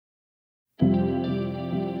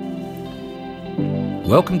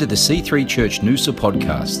Welcome to the C3 Church Noosa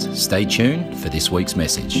podcast. Stay tuned for this week's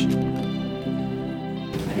message.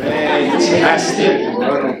 Fantastic.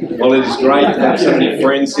 Well, it is great to have so many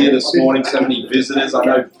friends here this morning, so many visitors. I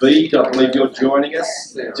know Beat, I believe you're joining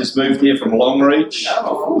us. Just moved here from Longreach.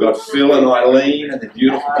 We've got Phil and Eileen and the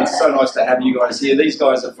beautiful kids. So nice to have you guys here. These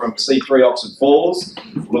guys are from C3 Oxford Falls.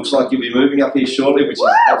 Looks like you'll be moving up here shortly, which is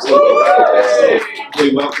absolutely fantastic.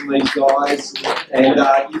 We welcome these guys. And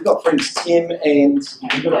you've got friends Tim and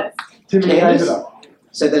Candice.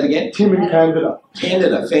 Say that again? Tim and Candida.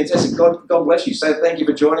 Candida, fantastic. God bless you. So thank you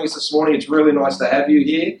for joining us this morning. It's really nice to have you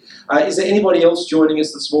here. Is there anybody else joining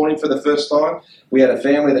us this morning for the first time? We had a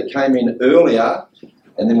family that came in earlier,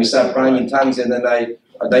 and then we started praying in tongues, and then they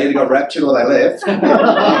either got raptured or they left.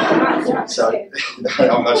 So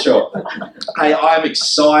I'm not sure. Hey, I'm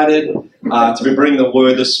excited to be bringing the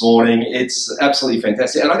word this morning. It's absolutely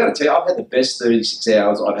fantastic. And I've got to tell you, I've had the best 36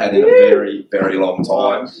 hours I've had in a very, very long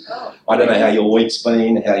time. I don't know how your week's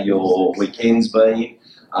been, how your weekend's been,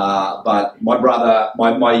 but my brother,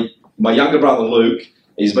 my younger brother Luke,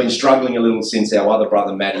 he's been struggling a little since our other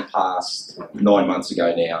brother Matty passed 9 months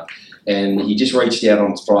ago now. And he just reached out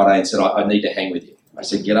on Friday and said, I need to hang with you. I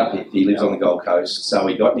said, get up. He lives on the Gold Coast. So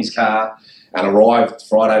he got in his car and arrived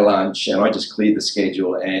Friday lunch, and I just cleared the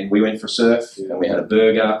schedule, and we went for surf, and we had a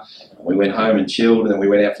burger, and we went home and chilled, and then we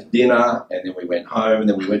went out for dinner, and then we went home, and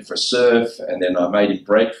then we went for a surf, and then I made him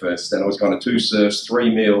breakfast, and I was going to 2 surfs,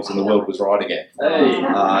 3 meals, and the world was right again.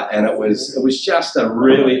 And it was just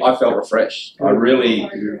I felt refreshed. I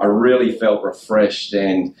really felt refreshed,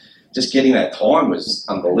 and just getting that time was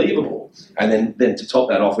unbelievable. And then to top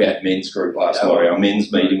that off, we had men's group last night, our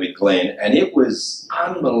men's meeting with Glenn, and it was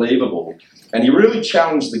unbelievable. And he really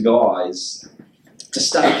challenged the guys to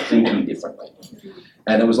start thinking differently.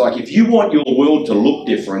 And it was like, if you want your world to look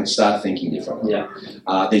different, start thinking differently.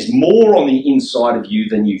 There's more on the inside of you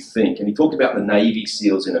than you think. And he talked about the Navy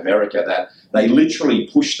SEALs in America, that they literally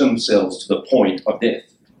push themselves to the point of death.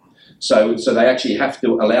 So they actually have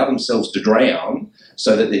to allow themselves to drown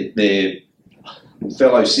so that their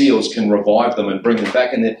fellow SEALs can revive them and bring them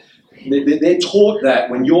back. And they're taught that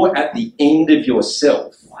when you're at the end of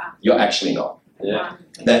yourself, you're actually not.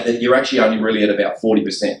 That you're actually only really at about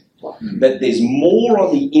 40%. That there's more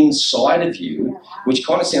on the inside of you, which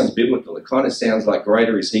kind of sounds biblical. It kind of sounds like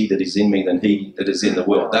greater is he that is in me than he that is in the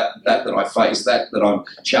world. That I face, that I'm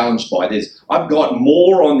challenged by. I've got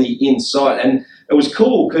more on the inside. And it was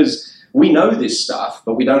cool because we know this stuff,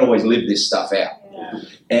 but we don't always live this stuff out.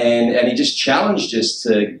 And he just challenged us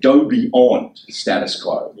to go beyond status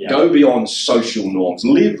quo, go beyond social norms,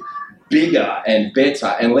 live bigger and better,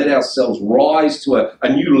 and let ourselves rise to a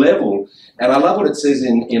new level. And I love what it says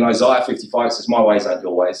in Isaiah 55. It says, my ways aren't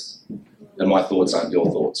your ways, and my thoughts aren't your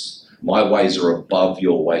thoughts. My ways are above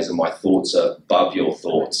your ways, and my thoughts are above your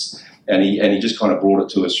thoughts. And he just kind of brought it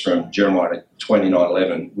to us from Jeremiah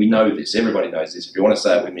 29:11. We know this. Everybody knows this. If you want to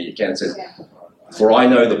say it with me, you can. It says, for I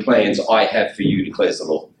know the plans I have for you, declares the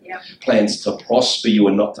Lord. Plans to prosper you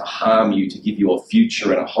and not to harm you, to give you a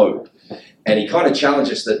future and a hope. And he kind of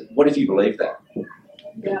challenged us that, what if you believe that?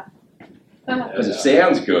 Because it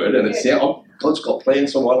sounds good, and God's got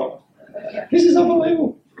plans for my life. This is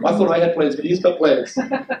unbelievable. I thought I had plans, but he's got plans.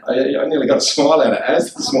 I nearly got a smile out of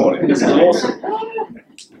Az this morning. This is awesome.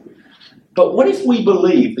 But what if we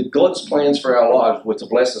believe that God's plans for our lives were to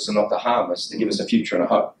bless us and not to harm us, to give us a future and a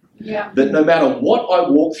hope? That no matter what I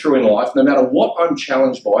walk through in life, no matter what I'm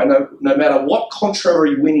challenged by, no matter what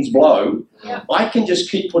contrary winds blow, I can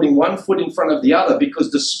just keep putting one foot in front of the other,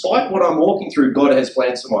 because despite what I'm walking through, God has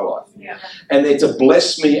plans for my life. And they're to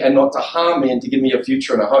bless me and not to harm me, and to give me a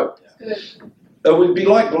future and a hope. It would be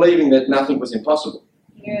like believing that nothing was impossible.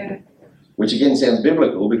 Which again sounds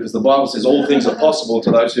biblical, because the Bible says all things are possible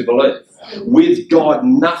to those who believe. With God,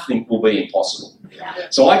 nothing will be impossible.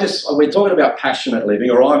 So we're talking about passionate living,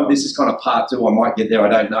 this is kind of part 2, I might get there, I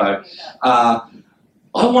don't know.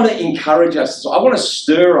 I want to encourage us, I want to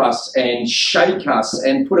stir us and shake us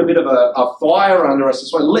and put a bit of a fire under us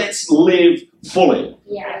as well. Let's live fully.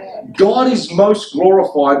 God is most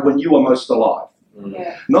glorified when you are most alive.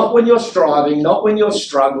 Not when you're striving, not when you're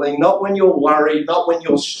struggling, not when you're worried, not when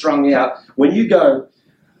you're strung out. When you go,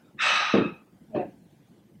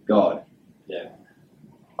 God,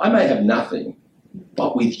 I may have nothing,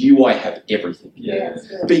 but with you I have everything.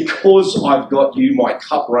 Because I've got you, my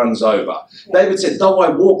cup runs over. David said, though I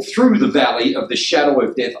walk through the valley of the shadow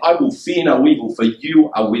of death, I will fear no evil, for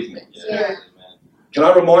you are with me. Can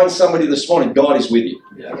I remind somebody this morning, God is with you.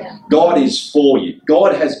 God is for you.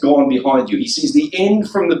 God has gone behind you. He sees the end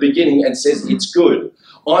from the beginning and says, it's good.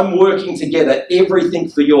 I'm working together, everything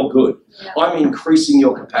for your good. Yeah. I'm increasing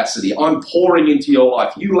your capacity. I'm pouring into your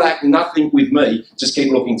life. You lack nothing with me. Just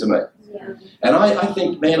keep looking to me. Yeah. And I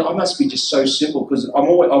think, man, I must be just so simple because I'm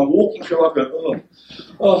walking through life going,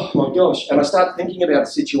 oh my gosh. And I start thinking about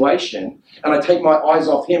the situation and I take my eyes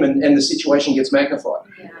off him and the situation gets magnified.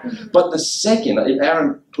 Yeah. But the second,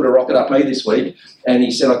 Aaron put a rocket up me this week and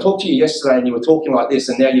he said, I talked to you yesterday and you were talking like this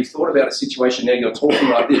and now you've thought about a situation, now you're talking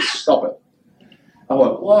like this, stop it. I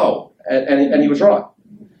went, whoa. And he was right.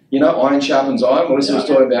 You know, iron sharpens iron. Melissa was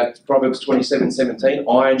talking about Proverbs 27:17.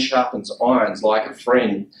 Iron sharpens irons like a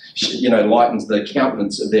friend, lightens the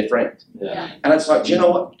countenance of their friend. Yeah. And it's like, do you know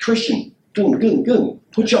what? Christian, good.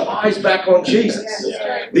 Put your eyes back on Jesus.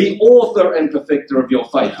 Yeah. The author and perfecter of your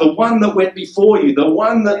faith. The one that went before you. The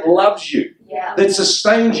one that loves you. Yeah. That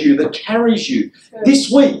sustains you. That carries you.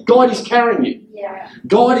 This week, God is carrying you. Yeah.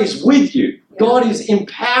 God is with you. God is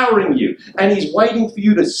empowering you. And He's waiting for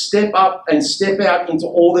you to step up and step out into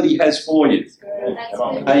all that He has for you. That's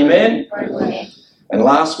good. Amen? Right. And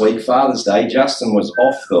last week, Father's Day, Justin was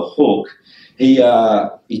off the hook.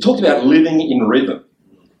 He talked about living in rhythm.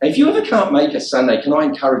 And if you ever can't make a Sunday, can I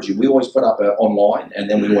encourage you? We always put up online and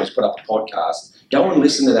then we always put up a podcast. Go and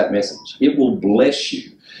listen to that message. It will bless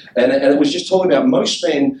you. And it was just talking about most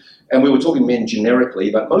men, and we were talking men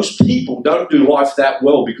generically, but most people don't do life that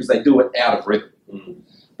well because they do it out of rhythm.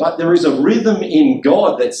 But there is a rhythm in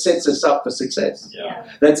God that sets us up for success,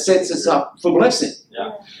 that sets us up for blessing.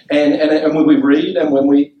 Yeah. And when we read and when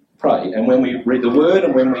we pray, and when we read the Word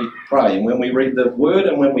and when we pray, and when we read the Word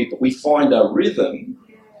and when we find a rhythm,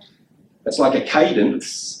 it's like a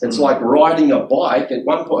cadence. It's like riding a bike. At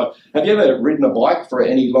one point, have you ever ridden a bike for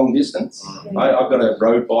any long distance? I've got a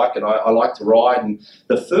road bike and I like to ride. And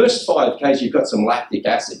the first 5Ks, you've got some lactic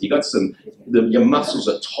acid. You've got your muscles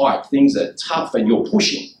are tight. Things are tough and you're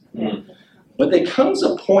pushing. But there comes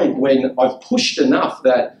a point when I've pushed enough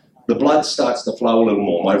that the blood starts to flow a little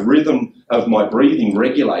more. My rhythm of my breathing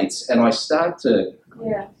regulates and I start to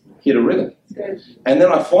hit a rhythm. Good. And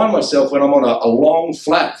then I find myself when I'm on a long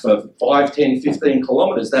flat for 5, 10, 15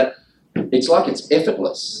 kilometres that it's like it's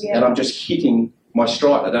effortless and I'm just hitting my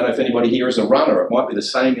stride. I don't know if anybody here is a runner. It might be the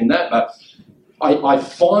same in that, but I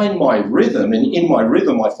find my rhythm and in my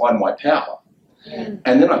rhythm I find my power. Yeah.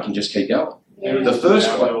 And then I can just keep going. Yeah. The first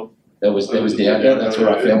one, there was down there. That's where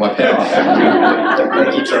I found my power.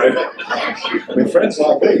 Thank you, Drew. With friends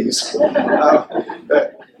like these.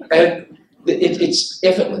 And it's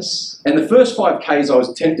effortless. And the first 5Ks I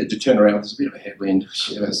was tempted to turn around. There's a bit of a headwind.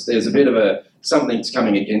 There's a bit of something's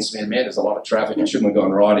coming against me. And man, there's a lot of traffic. I shouldn't have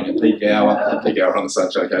gone riding at peak hour. Peak hour on the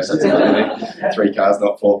Sunshine Coast. That's not 3 cars,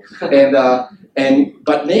 not 4.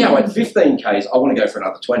 But now at 15Ks, I want to go for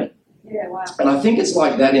another 20. Yeah, wow. And I think it's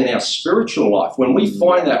like that in our spiritual life. When we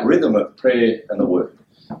find that rhythm of prayer and the Word,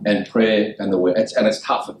 and prayer and the Word, and it's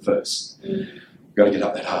tough at first. I've got to get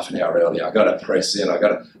up that half an hour early. I've got to press in.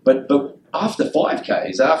 But after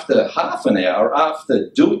 5Ks, after half an hour, after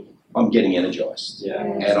doing, I'm getting energized. Yeah.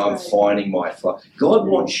 And I'm finding my flow. God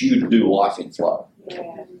wants you to do life in flow.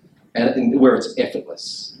 Yeah. And where it's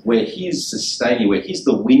effortless, where He's sustaining you, where He's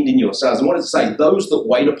the wind in your sails. I wanted to say, those that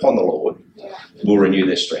wait upon the Lord will renew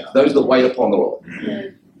their strength. Those that wait upon the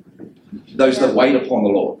Lord. Those that wait upon the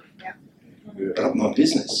Lord. But my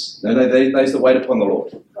business. No, those that wait upon the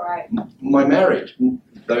Lord. Right. My marriage.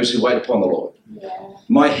 Those who wait upon the Lord. Yeah.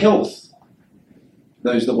 My health.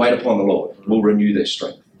 Those that wait upon the Lord will renew their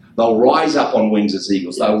strength. They'll rise up on wings as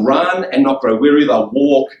eagles. They'll run and not grow weary. They'll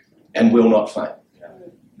walk and will not faint.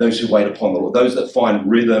 Those who wait upon the Lord. Those that find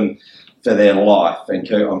rhythm for their life. And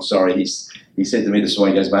Kurt, I'm sorry, he said to me this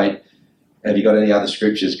morning, he goes, mate, have you got any other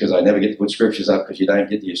scriptures? Because I never get to put scriptures up because you don't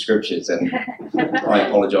get to your scriptures. And I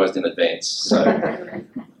apologised in advance. So,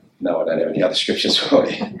 no, I don't have any other scriptures for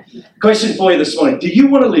you. Question for you this morning. Do you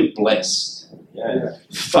want to live blessed,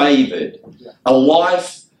 favoured, a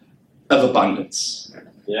life of abundance?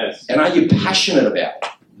 Yes. And are you passionate about it?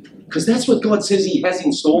 Because that's what God says He has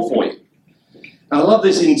in store for you. I love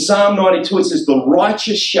this in Psalm 92. It says, the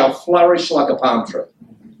righteous shall flourish like a palm tree.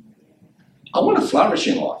 I want to flourish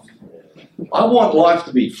in life. I want life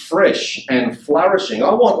to be fresh and flourishing.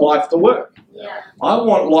 I want life to work. Yeah. I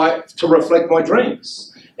want life to reflect my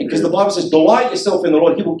dreams. Because the Bible says, delight yourself in the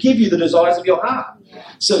Lord. He will give you the desires of your heart.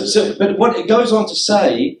 But what it goes on to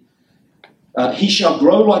say, he shall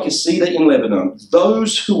grow like a cedar in Lebanon.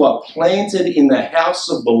 Those who are planted in the house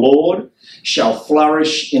of the Lord shall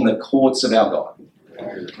flourish in the courts of our God.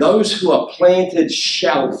 Those who are planted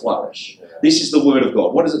shall flourish. This is the word of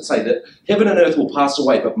God. What does it say? That heaven and earth will pass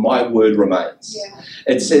away, but my word remains.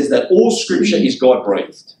 Yeah. It says that all scripture is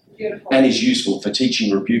God-breathed. Beautiful. and is useful for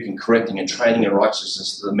teaching, rebuking, correcting, and training in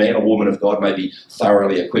righteousness, that the man or woman of God may be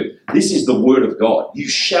thoroughly equipped. This is the word of God. You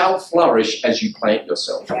shall flourish as you plant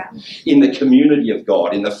yourself in the community of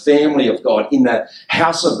God, in the family of God, in the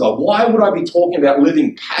house of God. Why would I be talking about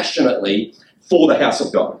living passionately for the house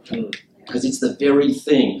of God? Because it's the very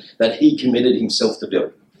thing that he committed himself to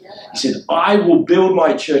build. He said, I will build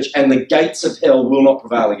my church and the gates of hell will not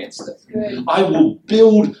prevail against it. Good. I will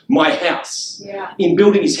build my house. Yeah. In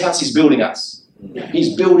building his house, he's building us.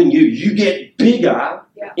 He's building you. You get bigger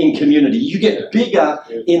in community. You get bigger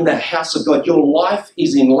in the house of God. Your life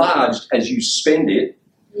is enlarged as you spend it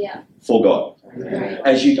for God. Right.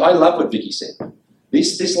 I love what Vicky said.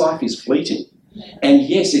 This life is fleeting. And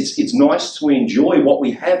yes, it's nice to enjoy what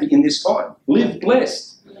we have in this time. Live blessed.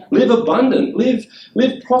 Live abundant,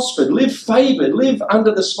 live prospered, live favoured, live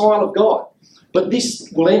under the smile of God. But this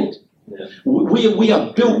will end. We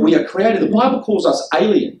are built, we are created. The Bible calls us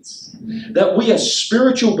aliens, that we are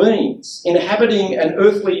spiritual beings inhabiting an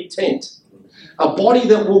earthly tent, a body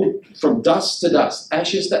that will, from dust to dust,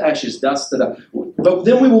 ashes to ashes, dust to dust. But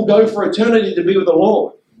then we will go for eternity to be with the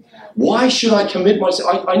Lord. Why should I commit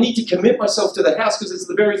myself? I need to commit myself to the house because it's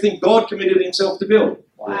the very thing God committed himself to build.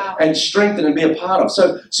 Wow. And strengthen and be a part of.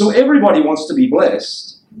 So everybody wants to be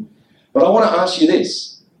blessed, but I want to ask you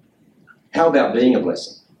this. How about being a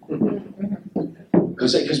blessing?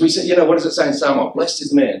 Because we say, what does it say in Psalm 1? Blessed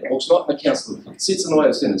is the man, walks not in the counsel of the wicked, sits in the way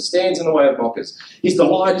of sinners, stands in the way of mockers. His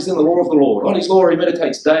delight is in the law of the Lord. On his law he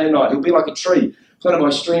meditates day and night. He'll be like a tree planted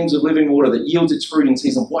by streams of living water that yields its fruit in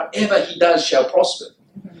season. Whatever he does shall prosper.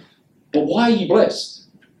 But why are you blessed?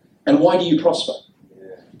 And why do you prosper?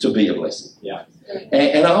 To be a blessing. Yeah.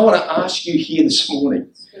 And I want to ask you here this morning,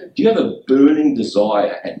 do you have a burning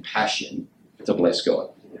desire and passion to bless God?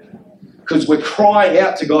 Because we're crying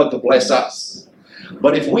out to God to bless us.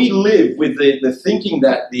 But if we live with the thinking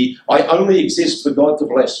that I only exist for God to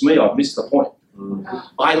bless me, I've missed the point.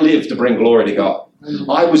 I live to bring glory to God.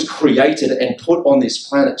 I was created and put on this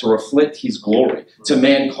planet to reflect his glory to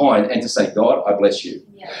mankind and to say, God, I bless you.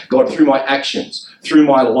 God, through my actions, through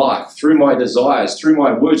my life, through my desires, through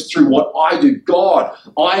my words, through what I do, God,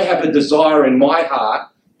 I have a desire in my heart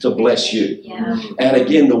to bless you. And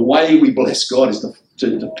again, the way we bless God is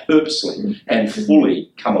to purposely and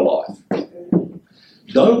fully come alive.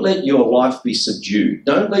 Don't let your life be subdued.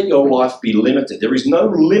 Don't let your life be limited. There is no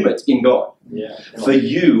limit in God for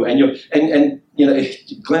you. And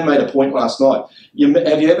Glenn made a point last night.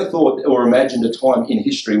 Have you ever thought or imagined a time in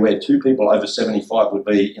history where two people over 75 would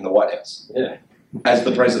be in the White House as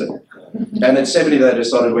the president? And at 70 they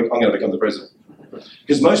decided, I'm going to become the president.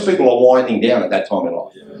 Because most people are winding down at that time in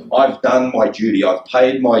life. I've done my duty. I've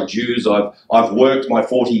paid my dues. I've worked my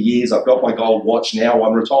 40 years. I've got my gold watch. Now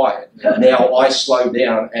I'm retired. Now I slow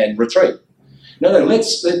down and retreat. No,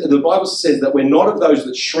 the Bible says that we're not of those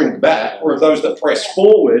that shrink back, we're of those that press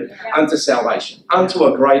forward unto salvation, unto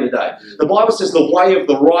a greater day. The Bible says the way of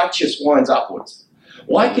the righteous winds upwards.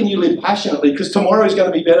 Why can you live passionately? Because tomorrow is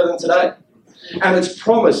going to be better than today. And it's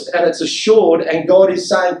promised and it's assured, and God is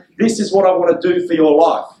saying, this is what I want to do for your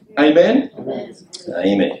life. Amen?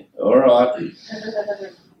 Amen. All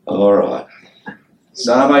right.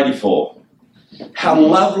 Psalm 84. How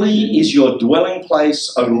lovely is your dwelling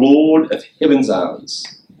place, O Lord of heaven's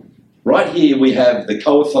armies. Right here we have the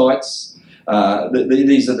Kohathites.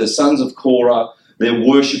 These are the sons of Korah. They're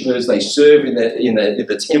worshippers. They serve in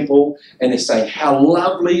the temple. And they're saying, how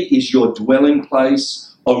lovely is your dwelling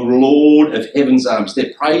place, O Lord of heaven's armies.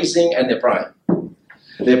 They're praising and they're praying.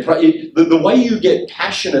 The way you get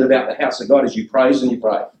passionate about the house of God is you praise and you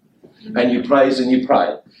pray. And you praise and you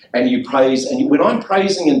pray. And you praise. And when I'm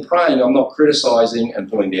praising and praying, I'm not criticising and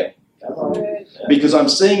pulling down. Because I'm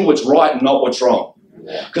seeing what's right and not what's wrong.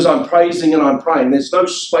 Because I'm praising and I'm praying. There's no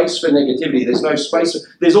space for negativity. There's no space.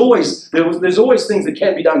 There's always things that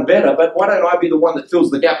can be done better, but why don't I be the one that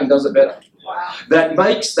fills the gap and does it better? That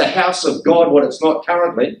makes the house of God what it's not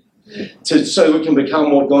currently, so it can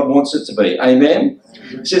become what God wants it to be. Amen?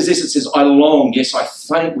 It says this, it says, I long, yes, I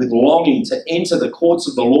faint with longing to enter the courts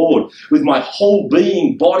of the Lord. With my whole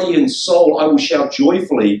being, body and soul, I will shout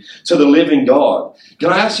joyfully to the living God. Can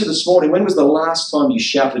I ask you this morning, when was the last time you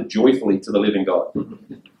shouted joyfully to the living God?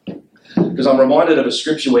 Because I'm reminded of a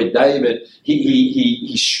scripture where David,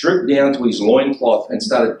 he stripped down to his loincloth and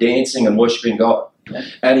started dancing and worshipping God.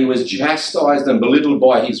 And he was chastised and belittled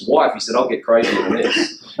by his wife. He said, I'll get crazier than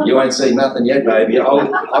this. You ain't seen nothing yet, baby. I'm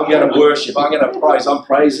going to worship. I'm going to praise. I'm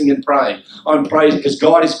praising and praying. I'm praising because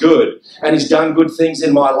God is good and he's done good things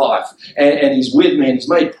in my life. And he's with me and he's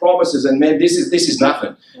made promises. And man, this is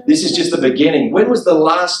nothing. This is just the beginning. When was the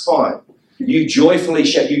last time You joyfully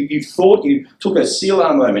shout. You thought, you took a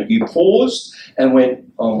Selah moment. You paused and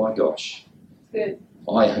went, oh my gosh. Good.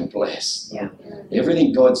 I am blessed. Yeah.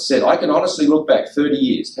 Everything God said. I can honestly look back 30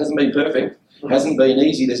 years. Hasn't been perfect. Hasn't been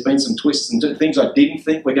easy. There's been some twists and things I didn't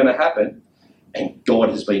think were going to happen. And God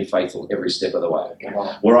has been faithful every step of the way.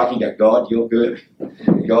 Where I can go, God, you're good.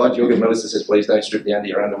 God, you're good. Melissa says, please don't strip down to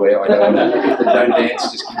your underwear. I don't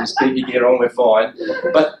dance. Just keep your gear on. We're fine.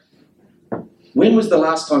 But when was the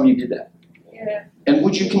last time you did that? Yeah. And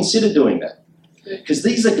would you consider doing that? Because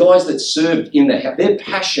these are guys that served in the house. Their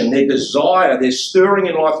passion, their desire, their stirring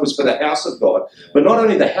in life was for the house of God. But not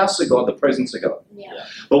only the house of God, the presence of God. Yeah.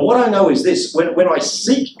 But what I know is this. When I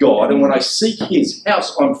seek God and when I seek His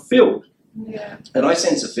house, I'm filled. Yeah. And I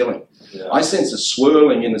sense a filling. Yeah. I sense a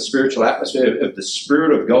swirling in the spiritual atmosphere of the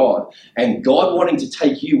Spirit of God. And God wanting to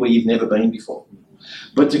take you where you've never been before.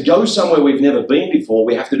 But to go somewhere we've never been before,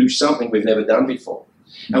 we have to do something we've never done before.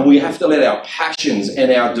 And we have to let our passions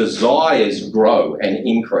and our desires grow and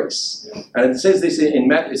increase. And it says this in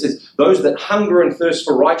Matthew, it says, those that hunger and thirst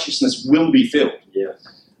for righteousness will be filled. Yeah.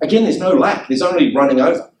 Again, there's no lack, there's only running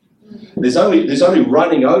over. There's only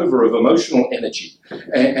running over of emotional energy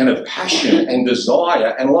and of passion and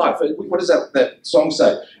desire and life. What does that song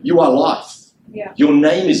say? You are life. Yeah. Your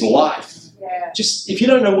name is life. Yeah. Just, if you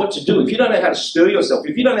don't know what to do, if you don't know how to stir yourself,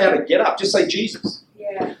 if you don't know how to get up, just say Jesus.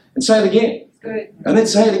 Yeah. And say it again. Good. And then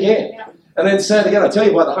say it again. Yeah. And then say it again. I tell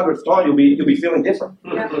you, by the 100th time, you'll be feeling different.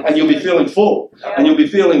 Yeah. And you'll be feeling full. Yeah. And you'll be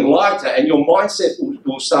feeling lighter. And your mindset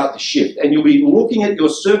will start to shift. And you'll be looking at your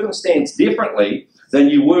circumstance differently than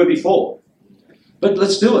you were before. But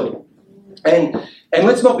let's do it. And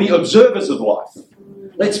let's not be observers of life.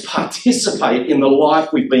 Let's participate in the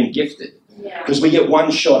life we've been gifted. Yeah. Because we get one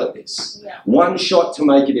shot at this. Yeah. One shot to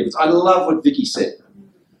make a difference. I love what Vicky said.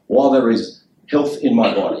 While there is health in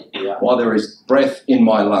my body, while there is breath in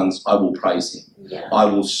my lungs, I will praise Him. Yeah. I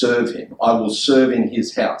will serve Him. I will serve in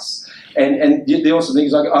His house. And there were some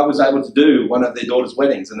things I was able to do one of their daughter's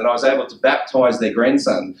weddings, and then I was able to baptise their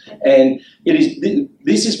grandson. And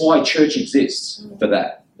this is why church exists, for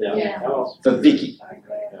that. Yeah. For Vicky.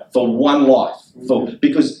 For one life.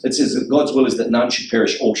 Because it says that God's will is that none should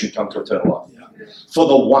perish, all should come to eternal life. For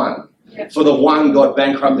the one. Yeah. For the one, God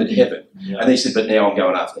bankrupted heaven. Yeah. And He said, but now I'm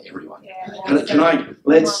going after everyone. Yeah.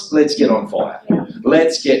 Let's get on fire. Yeah.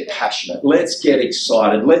 Let's get passionate. Let's get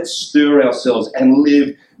excited. Let's stir ourselves and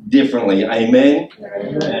live differently. Amen.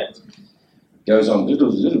 Amen. Goes on. You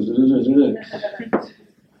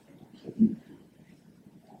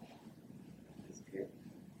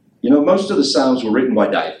know, most of the Psalms were written by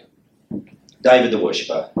David. David the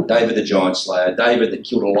worshipper, David the giant slayer, David that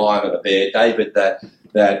killed a lion and a bear, David that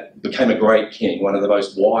became a great king, one of the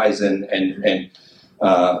most wise and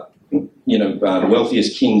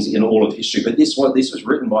wealthiest kings in all of history. But this was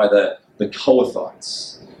written by the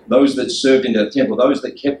Kohathites, those that served in the temple, those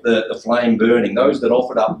that kept the flame burning, those that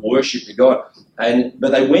offered up worship to God.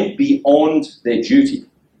 But they went beyond their duty.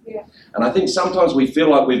 Yeah. And I think sometimes we feel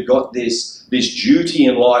like we've got this duty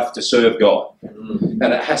in life to serve God.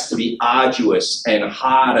 And it has to be arduous and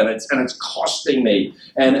hard, and it's costing me,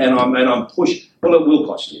 and I'm pushed. Well, it will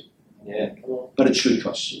cost you. Yeah. Come on. But it should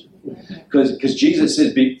cost you. Because Jesus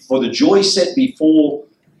says, for the joy set before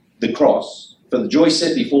the cross, for the joy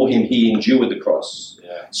set before Him, He endured the cross,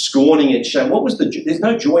 scorning its shame. What was there's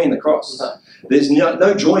no joy in the cross. No. There's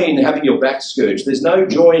no joy in having your back scourged. There's no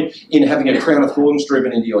joy in having a crown of thorns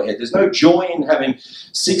driven into your head. There's no joy in having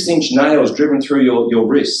 6-inch nails driven through your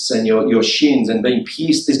wrists and your shins and being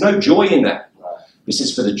pierced. There's no joy in that. This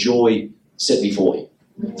is for the joy set before Him.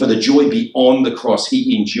 For the joy beyond the cross.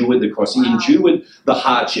 He endured the cross. He endured the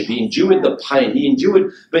hardship. He endured the pain. He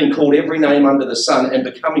endured being called every name under the sun and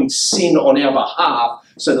becoming sin on our behalf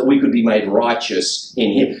so that we could be made righteous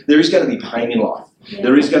in Him. There is going to be pain in life. Yeah.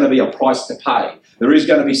 There is going to be a price to pay. There is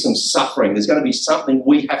going to be some suffering. There's going to be something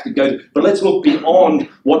we have to go through. But let's look beyond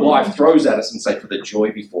what life throws at us and say, for the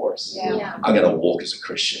joy before us, Yeah. I'm going to walk as a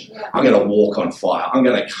Christian. Yeah. I'm going to walk on fire. I'm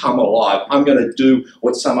going to come alive. I'm going to do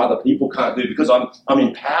what some other people can't do because I'm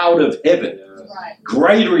empowered of heaven. Right.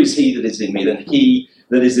 Greater is He that is in me than he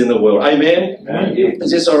that is in the world. Amen? Amen.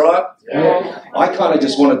 Is this all right? Yeah. I kind of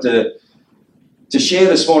just wanted to share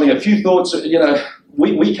this morning a few thoughts. You know,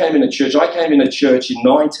 we came into church. I came into church in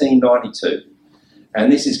 1992. And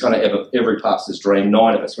this is kind of every pastor's dream,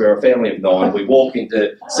 9 of us. We're a family of 9. We walked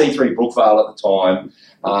into C3 Brookvale at the time.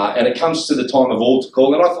 And it comes to the time of altar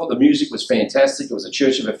call. And I thought the music was fantastic. It was a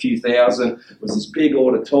church of a few thousand. It was this big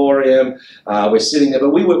auditorium. We're sitting there.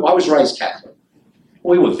 But I was raised Catholic.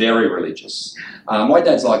 We were very religious. My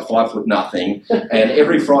dad's like 5'0", and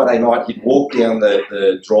every Friday night he'd walk down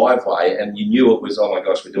the driveway and you knew it was, oh my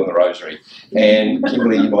gosh, we're doing the rosary. And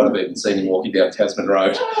Kimberly, you might have even seen him walking down Tasman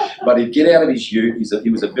Road. But he'd get out of his ute, he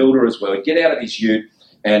was a builder as well, he'd get out of his ute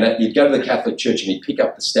and he'd go to the Catholic Church and he'd pick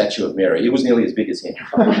up the statue of Mary. It was nearly as big as him.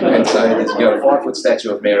 And so there's a 5-foot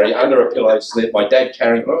statue of Mary under a pillow slip. My dad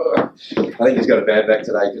carrying, I think he's got a bad back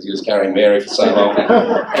today because he was carrying Mary for so long.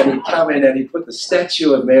 And he'd come in and he'd put the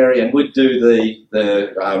statue of Mary and we'd do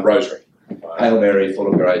the rosary. Hail Mary, full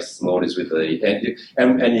of grace, the Lord is with thee.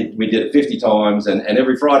 And we did it 50 times and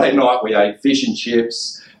every Friday night we ate fish and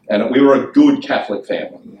chips. And we were a good Catholic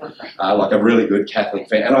family, like a really good Catholic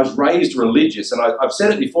family. And I was raised religious, and I've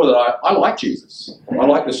said it before that I like Jesus. I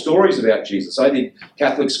like the stories about Jesus. I did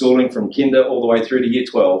Catholic schooling from kinder all the way through to year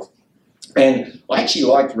 12. And I actually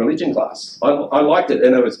liked religion class. I liked it.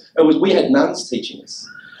 And it was we had nuns teaching us.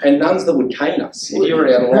 And nuns that would cane us. If you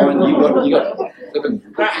were out of line, you got flipping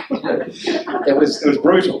whack. It was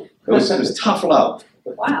brutal. It was tough love.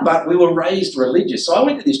 Wow. But we were raised religious. So I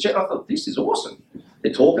went to this church and I thought, this is awesome.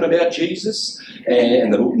 They're talking about Jesus,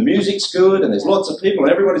 and the music's good, and there's lots of people,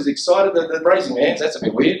 and everybody's excited. They're raising hands. That's a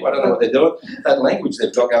bit weird. I don't know what they're doing. That language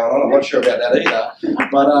they've got going on, I'm not sure about that either.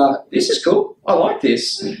 But this is cool. I like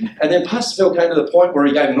this. And then Pastor Phil came to the point where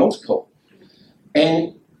he gave an altar call.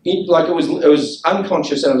 And it was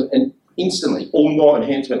unconscious, and instantly, all 9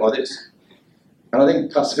 hands went like this. And I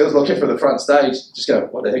think Pastor Phil's looking for the front stage, just going,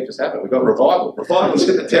 what the heck just happened? We've got revival. Revival's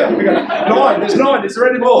in the town. We've got 9, there's 9, is there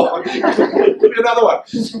any more? Give me another one.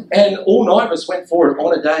 And all 9 of us went forward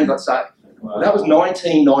on a day and got saved. That was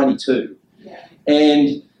 1992.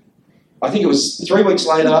 And I think it was 3 weeks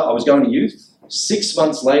later, I was going to youth. 6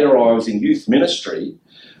 months later, I was in youth ministry.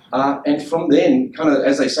 And from then, kind of,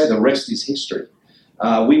 as they say, the rest is history.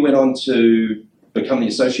 We went on to become the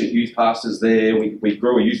associate youth pastors there. We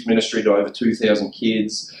grew a youth ministry to over 2,000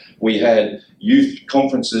 kids. We had youth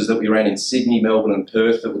conferences that we ran in Sydney, Melbourne and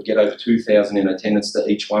Perth that would get over 2,000 in attendance to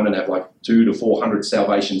each one and have like 200 to 400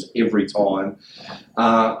 salvations every time.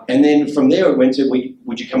 And then from there it went to,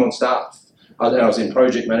 would you come on staff? I was in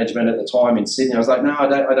project management at the time in Sydney. I was like, no, I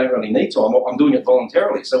don't really need to. I'm doing it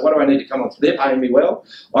voluntarily. So what do I need to come on? They're paying me well.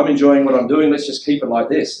 I'm enjoying what I'm doing. Let's just keep it like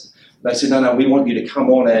this. They said, no, we want you to come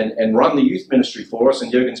on and run the youth ministry for us,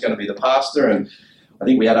 and Jürgen's going to be the pastor. And I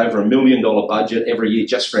think we had over $1 million budget every year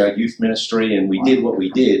just for our youth ministry, and we did what we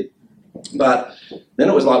did. But then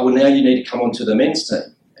it was like, well, now you need to come on to the men's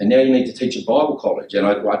team, and now you need to teach at Bible college. And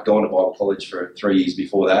I'd gone to Bible college for 3 years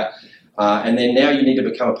before that. And then now you need to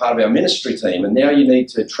become a part of our ministry team, and now you need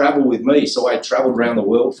to travel with me. So I travelled around the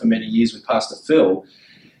world for many years with Pastor Phil.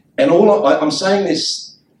 And I'm saying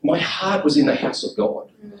this, my heart was in the house of God.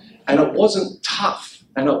 And it wasn't tough,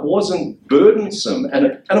 and it wasn't burdensome, and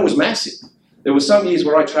it was massive. There were some years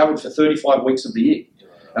where I travelled for 35 weeks of the year,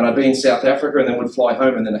 and I'd be in South Africa and then would fly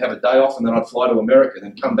home and then have a day off, and then I'd fly to America and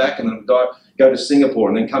then come back and then go to Singapore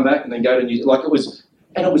and then come back and then go to New Zealand.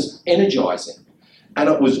 It was energising, and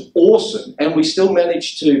it was awesome, and we still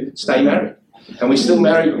managed to stay married. And we still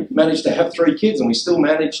managed to have 3 kids, and we still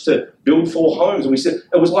managed to build 4 homes, and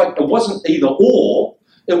it wasn't either or.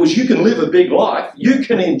 It was, you can live a big life, you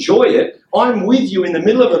can enjoy it, I'm with you in the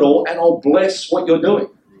middle of it all, and I'll bless what you're doing.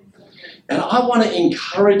 And I want to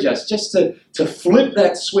encourage us just to flip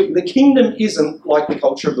that switch. The kingdom isn't like the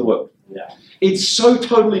culture of the world. Yeah. It's so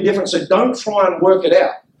totally different, so don't try and work it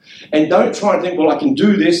out. And don't try and think, well, I can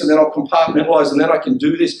do this, and then I'll compartmentalise, and then I can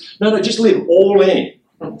do this. No, just live all in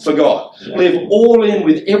for God. Yeah. Live all in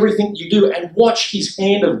with everything you do, and watch his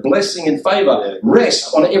hand of blessing and favour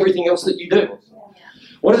rest on everything else that you do.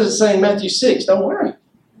 What does it say in Matthew 6? Don't worry.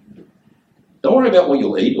 Don't worry about what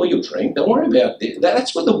you'll eat or you'll drink. Don't worry about this.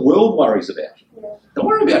 That's what the world worries about. Don't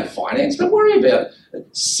worry about finance. Don't worry about it.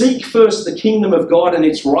 Seek first the kingdom of God and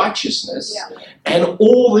its righteousness, and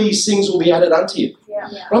all these things will be added unto you.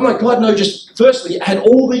 I'm like, God, no, just firstly add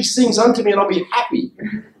all these things unto me and I'll be happy.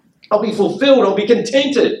 I'll be fulfilled. I'll be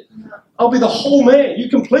contented. I'll be the whole man. You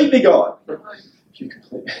complete me, God. You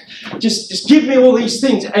complete me. Just give me all these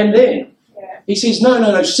things, and then he says,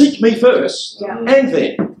 no, seek me first, and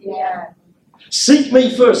then. Seek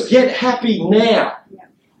me first. Get happy now.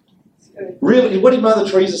 Really, what did Mother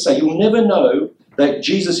Teresa say? You'll never know that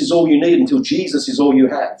Jesus is all you need until Jesus is all you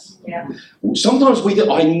have. Sometimes we think,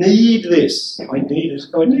 I need this. I need it.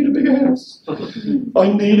 I need a bigger house.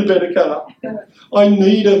 I need a better car. I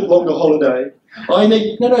need a longer holiday.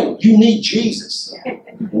 No, you need Jesus.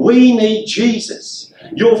 We need Jesus.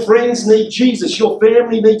 Your friends need Jesus. Your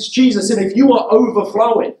family needs Jesus. And if you are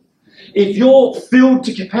overflowing, If you're filled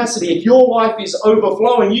to capacity, if your life is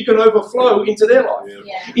overflowing, you can overflow into their life,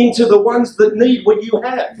 into the ones that need what you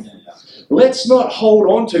have. Let's not hold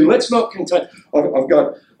on to, let's not contain. I've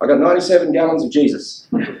got 97 gallons of Jesus,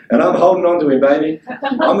 and I'm holding on to him, baby.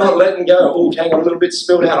 I'm not letting go. Oh, hang on, a little bit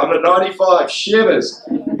spilled out. I'm at 95, shivers.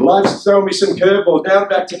 Life's throwing me some curveballs. Now I'm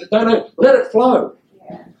back to no, let it flow.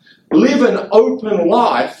 Live an open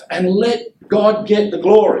life and let God get the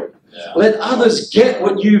glory. Let others get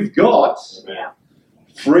what you've got.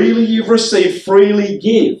 Freely you've received, freely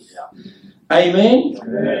give. Amen?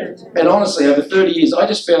 And honestly, over 30 years, I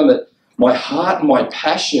just found that my heart and my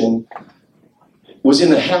passion was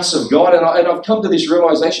in the house of God, and I've come to this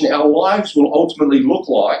realization: our lives will ultimately look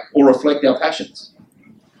like or reflect our passions,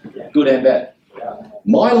 good and bad.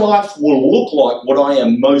 My life will look like what I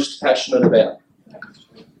am most passionate about.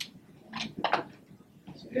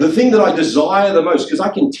 The thing that I desire the most, because I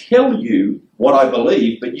can tell you what I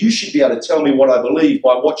believe, but you should be able to tell me what I believe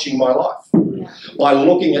by watching my life, by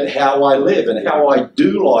looking at how I live and how I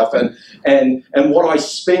do life and what I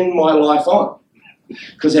spend my life on.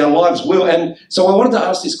 Because our lives will. And so I wanted to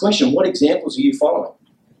ask this question: what examples are you following?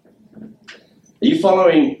 Are you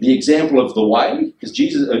following the example of the way? Because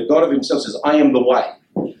Jesus, God of himself says, I am the way,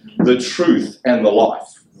 the truth, and the life.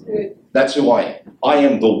 That's who I am. I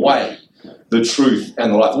am the way, the truth,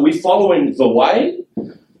 and the life. Are we following the way,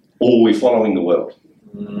 or are we following the world?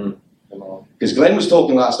 Because Glenn was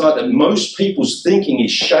talking last night that most people's thinking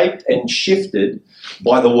is shaped and shifted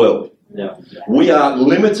by the world. We are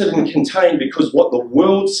limited and contained because what the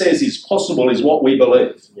world says is possible is what we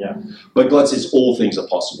believe. But God says all things are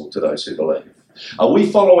possible to those who believe. Are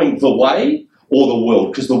we following the way or the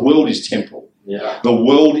world? Because the world is temporal. The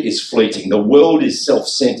world is fleeting. The world is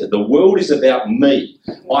self-centered. The world is about me.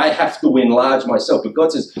 I have to enlarge myself. But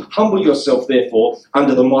God says, humble yourself, therefore,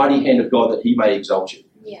 under the mighty hand of God that he may exalt you.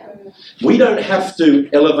 We don't have to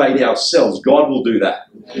elevate ourselves. God will do that.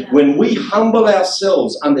 When we humble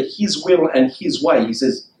ourselves under his will and his way, he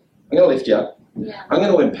says, I'm going to lift you up. I'm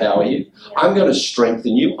going to empower you. I'm going to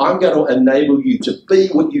strengthen you. I'm going to enable you to be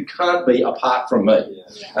what you can't be apart from me.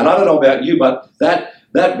 And I don't know about you, but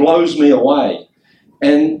that blows me away.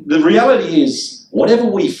 And the reality is, whatever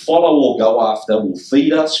we follow or go after will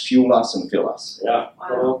feed us, fuel us, and fill us.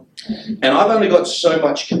 And I've only got so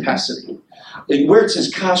much capacity. Where it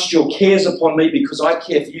says, cast your cares upon me because I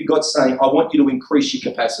care for you, God's saying, I want you to increase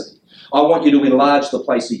your capacity. I want you to enlarge the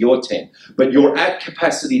place of your tent. But you're at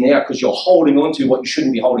capacity now because you're holding on to what you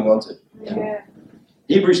shouldn't be holding on to.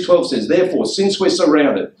 Hebrews 12 says, therefore, since we're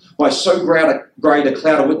surrounded by so great a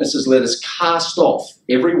cloud of witnesses, let us cast off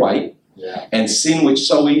every weight and sin which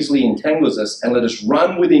so easily entangles us, and let us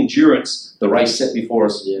run with endurance the race set before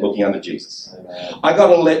us, looking unto Jesus. I got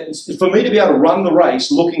to for me to be able to run the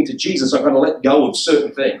race looking to Jesus, I've got to let go of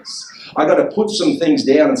certain things. I've got to put some things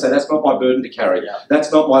down and say, that's not my burden to carry.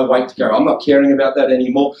 That's not my weight to carry. I'm not caring about that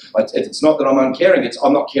anymore. It's not that I'm uncaring,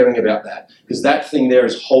 I'm not caring about that. Because that thing there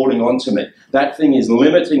is holding on to me. That thing is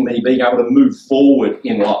limiting me being able to move forward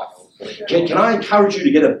in life. Can I encourage you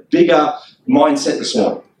to get a bigger mindset this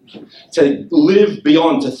morning? To live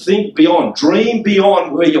beyond, to think beyond, dream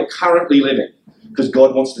beyond where you're currently living. Because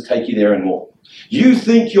God wants to take you there and more. You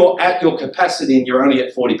think you're at your capacity and you're only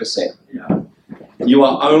at 40%. You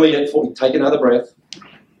are only at 40. Take another breath.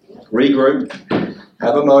 Regroup.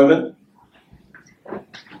 Have a moment.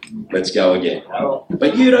 Let's go again.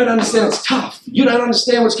 But you don't understand. It's tough. You don't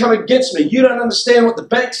understand what's coming against me. You don't understand what the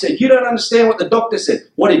bank said. You don't understand what the doctor said.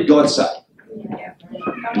 What did God say?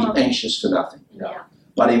 Be anxious for nothing.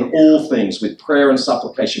 But in all things, with prayer and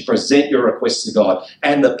supplication, present your requests to God.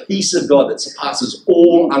 And the peace of God that surpasses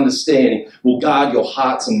all understanding will guard your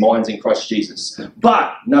hearts and minds in Christ Jesus.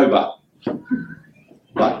 But God.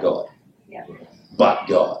 But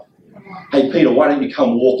God. Hey, Peter, why don't you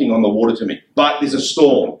come walking on the water to me? But there's a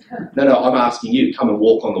storm. No, I'm asking you to come and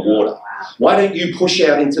walk on the water. Why don't you push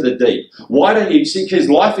out into the deep? Why don't you see? Because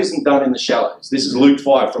life isn't done in the shallows. This is Luke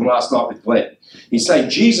 5 from last night with Glenn. He's saying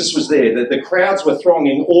Jesus was there, that the crowds were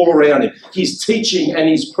thronging all around him. He's teaching and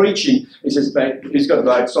he's preaching. He says, he's got a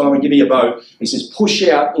boat. Simon, give me a boat. He says, push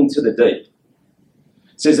out into the deep.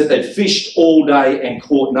 It says that they'd fished all day and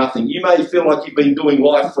caught nothing. You may feel like you've been doing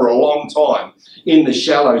life for a long time in the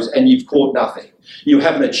shallows and you've caught nothing. You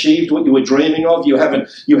haven't achieved what you were dreaming of. You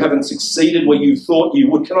haven't succeeded where you thought you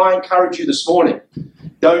would. Can I encourage you this morning?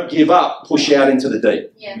 Don't give up. Push out into the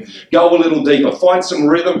deep. Go a little deeper. Find some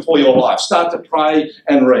rhythm for your life. Start to pray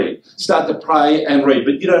and read. Start to pray and read.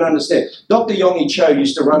 But you don't understand. Dr. Yonggi Cho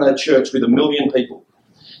used to run a church with 1 million people.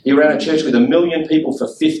 He ran a church with 1 million people for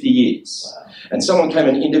 50 years. And someone came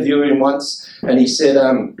and interviewed him once, and he said,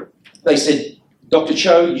 they said, Dr.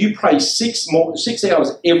 Cho, you pray 6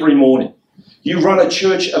 hours every morning. You run a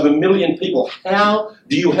church of 1 million people. How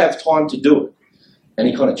do you have time to do it? And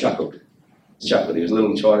he kind of chuckled. He was a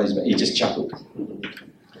little Chinese man. He just chuckled.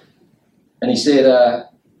 And he said,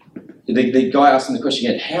 the guy asked him the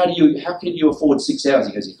question again, how can you afford 6 hours?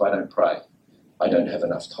 He goes, if I don't pray, I don't have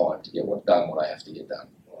enough time to get what I have to get done.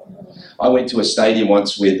 I went to a stadium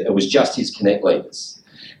once it was just his Connect leaders.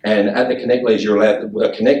 And at the Connect leaders, you're allowed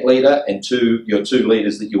a Connect leader and your 2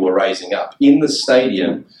 leaders that you were raising up. In the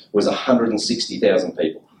stadium was 160,000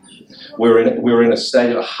 people. We're in a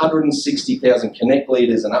stadium of 160,000 Connect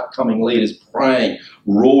leaders and upcoming leaders praying,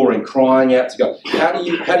 roaring, crying out to God.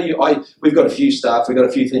 We've got a few staff, we've got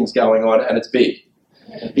a few things going on, and it's big.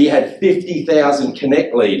 He had 50,000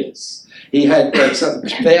 Connect leaders. He had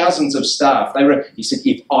thousands of staff. He said,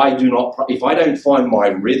 if I don't find my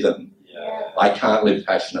rhythm, I can't live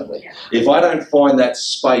passionately. If I don't find that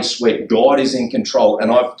space where God is in control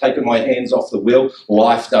and I've taken my hands off the wheel,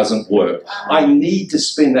 life doesn't work. I need to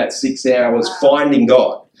spend that 6 hours finding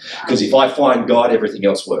God, because if I find God, everything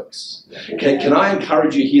else works. Can I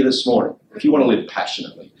encourage you here this morning, if you want to live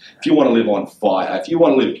passionately, if you want to live on fire, if you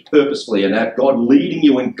want to live purposefully and have God leading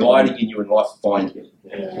you and guiding you in life, find Him.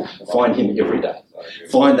 Find Him every day.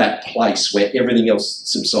 Find that place where everything else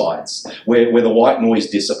subsides, where the white noise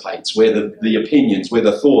dissipates, where the opinions, where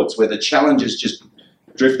the thoughts, where the challenges just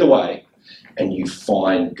drift away, and you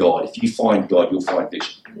find God. If you find God, you'll find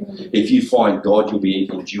vision. If you find God, you'll be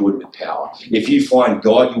endued with power. If you find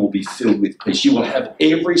God, you will be filled with peace. You will have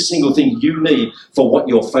every single thing you need for what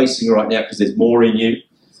you're facing right now, because there's more in you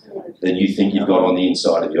than you think you've got on the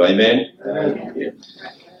inside of you. Amen? Yeah.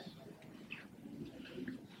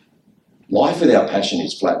 Life without passion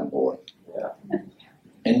is flat and boring.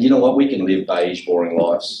 And you know what? We can live beige, boring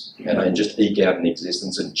lives and just eke out an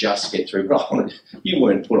existence and just get through. But you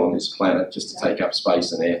weren't put on this planet just to take up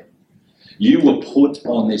space and air. You were put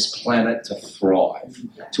on this planet to thrive,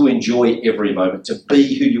 to enjoy every moment, to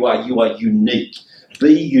be who you are. You are unique.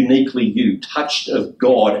 Be uniquely you, touched of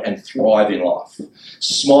God, and thrive in life.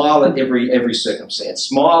 Smile at every circumstance.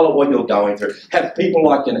 Smile at what you're going through. Have people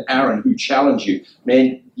like an Aaron who challenge you.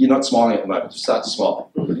 Man, you're not smiling at the moment. Start to smile.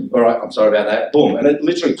 All right, I'm sorry about that. Boom. And it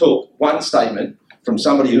literally took one statement from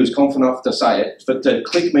somebody who's confident enough to say it to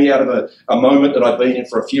click me out of a moment that I'd been in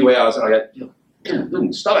for a few hours, and I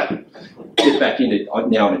go, stop it. Get back into it.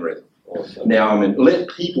 Now I'm in rhythm. Now I'm in. Let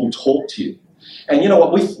people talk to you. And you know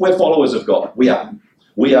what? We're followers of God. We are.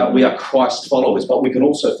 We are Christ followers, but we can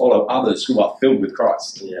also follow others who are filled with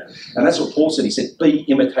Christ. Yeah. And that's what Paul said. He said, be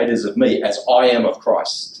imitators of me as I am of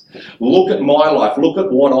Christ. Look at my life. Look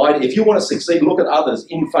at what I do. If you want to succeed, look at others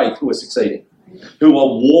in faith who are succeeding, who are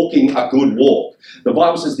walking a good walk. The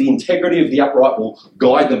Bible says the integrity of the upright will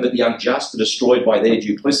guide them, but the unjust are destroyed by their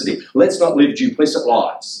duplicity. Let's not live duplicit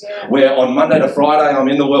lives, where on Monday to Friday I'm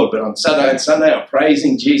in the world, but on Saturday and Sunday I'm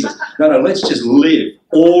praising Jesus. No, let's just live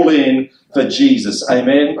all in for Jesus.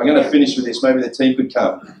 Amen. I'm going to finish with this. Maybe the team could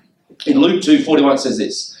come. In Luke 2:41 says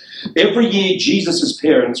this. Every year, Jesus'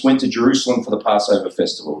 parents went to Jerusalem for the Passover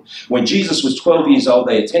festival. When Jesus was 12 years old,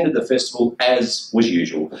 they attended the festival as was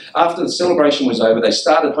usual. After the celebration was over, they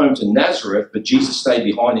started home to Nazareth, but Jesus stayed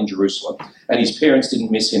behind in Jerusalem, and his parents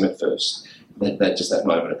didn't miss him at first. Just that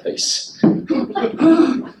moment of peace.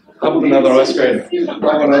 I want another ice cream.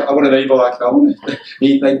 I want an Evil Icon.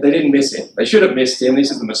 They didn't miss him. They should have missed him.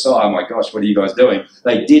 This is the Messiah. Oh my gosh, what are you guys doing?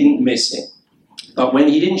 They didn't miss him. But when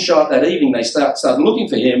he didn't show up that evening, they started looking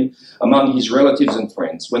for him among his relatives and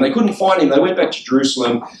friends. When they couldn't find him, they went back to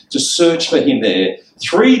Jerusalem to search for him there.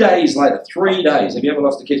 3 days later, 3 days. Have you ever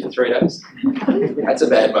lost a kid for 3 days? That's a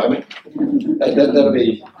bad moment.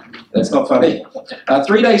 That's not funny.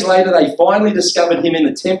 3 days later, they finally discovered him in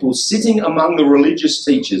the temple, sitting among the religious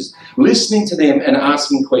teachers, listening to them and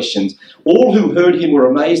asking questions. All who heard him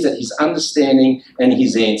were amazed at his understanding and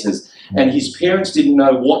his answers, and his parents didn't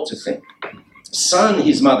know what to think. Son,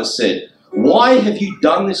 his mother said, why have you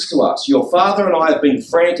done this to us? Your father and I have been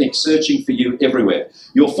frantic searching for you everywhere.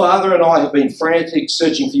 Your father and I have been frantic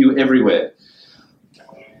searching for you everywhere.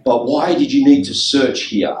 But why did you need to search,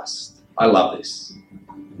 he asked. I love this.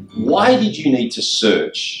 Why did you need to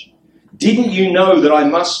search? Didn't you know that I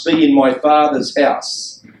must be in my father's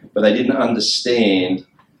house? But they didn't understand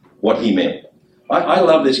what he meant. I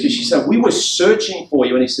love this because she said, we were searching for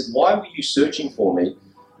you. And he said, why were you searching for me?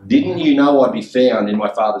 Didn't you know I'd be found in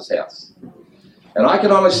my father's house? And I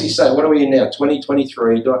can honestly say, what are we in now?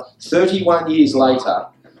 2023, 31 years later,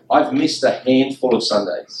 I've missed a handful of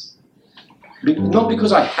Sundays. Not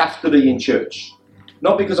because I have to be in church.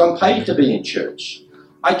 Not because I'm paid to be in church.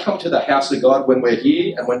 I come to the house of God when we're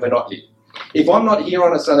here and when we're not here. If I'm not here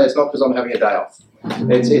on a Sunday, it's not because I'm having a day off.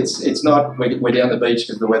 It's not we're down the beach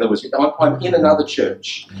because the weather was good. I'm in another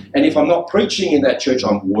church. And if I'm not preaching in that church,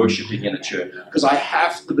 I'm worshipping in a church because I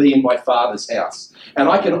have to be in my Father's house. And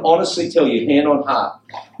I can honestly tell you, hand on heart,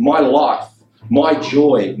 my life, my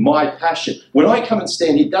joy, my passion, when I come and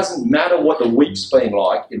stand, it doesn't matter what the week's been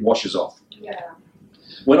like, it washes off. Yeah.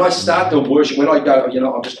 When I start to worship, when I go,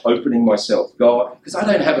 I'm just opening myself, God, because I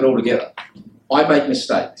don't have it all together. I make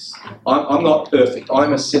mistakes. I'm not perfect.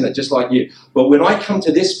 I'm a sinner just like you. But when I come to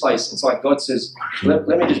this place, it's like God says, let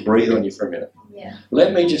me just breathe on you for a minute. Yeah.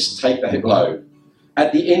 Let me just take that load.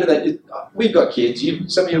 At the end of that, we've got kids.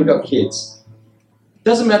 Some of you have got kids. It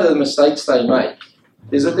doesn't matter the mistakes they make.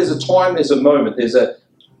 There's a time, there's a moment,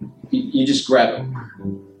 you just grab them.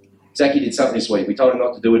 Zachy did something this week. We told him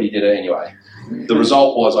not to do it. He did it anyway. The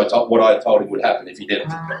result was what I told him would happen if he did it.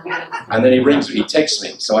 And then he texts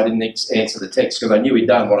me, so I didn't answer the text because I knew he'd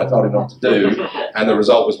done what I told him not to do, and the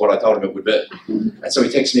result was what I told him it would be. And so he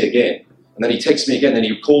texts me again, and then he texts me again, then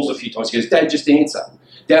he calls a few times. He goes, Dad, just answer.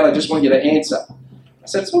 Dad, I just want you to answer. I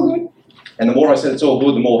said, it's all good. And the more I said it's all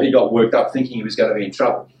good, the more he got worked up thinking he was going to be in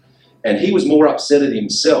trouble. And he was more upset at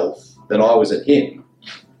himself than I was at him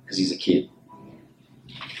because he's a kid.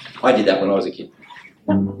 I did that when I was a kid.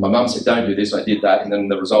 My mum said, don't do this, I did that, and then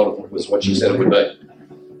the result of it was what she said it would be.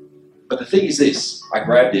 But the thing is this, I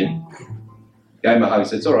grabbed him, gave him a hug, and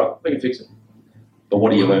said, it's all right, we can fix it. But what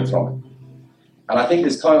do you learn from it? And I think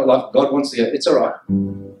there's kind of like, God wants to go, it's all right,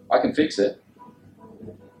 I can fix it.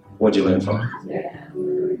 What'd you learn from it?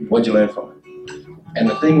 What'd you learn from it? And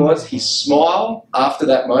the thing was, his smile after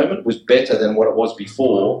that moment was better than what it was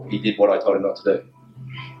before he did what I told him not to do.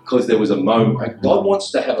 Because there was a moment. God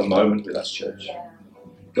wants to have a moment with us, church.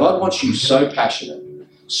 God wants you so passionate,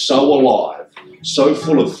 so alive, so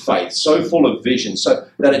full of faith, so full of vision, so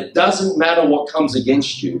that it doesn't matter what comes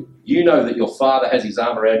against you. You know that your Father has his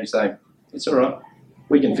arm around you saying, it's all right,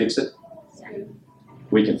 we can fix it.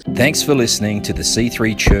 Thanks for listening to the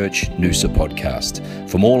C3 Church Noosa podcast.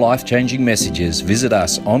 For more life-changing messages, visit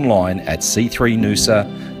us online at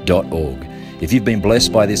c3noosa.org. If you've been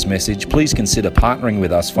blessed by this message, please consider partnering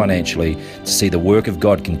with us financially to see the work of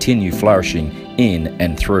God continue flourishing in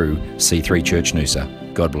and through C3 Church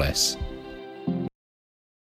Noosa. God bless.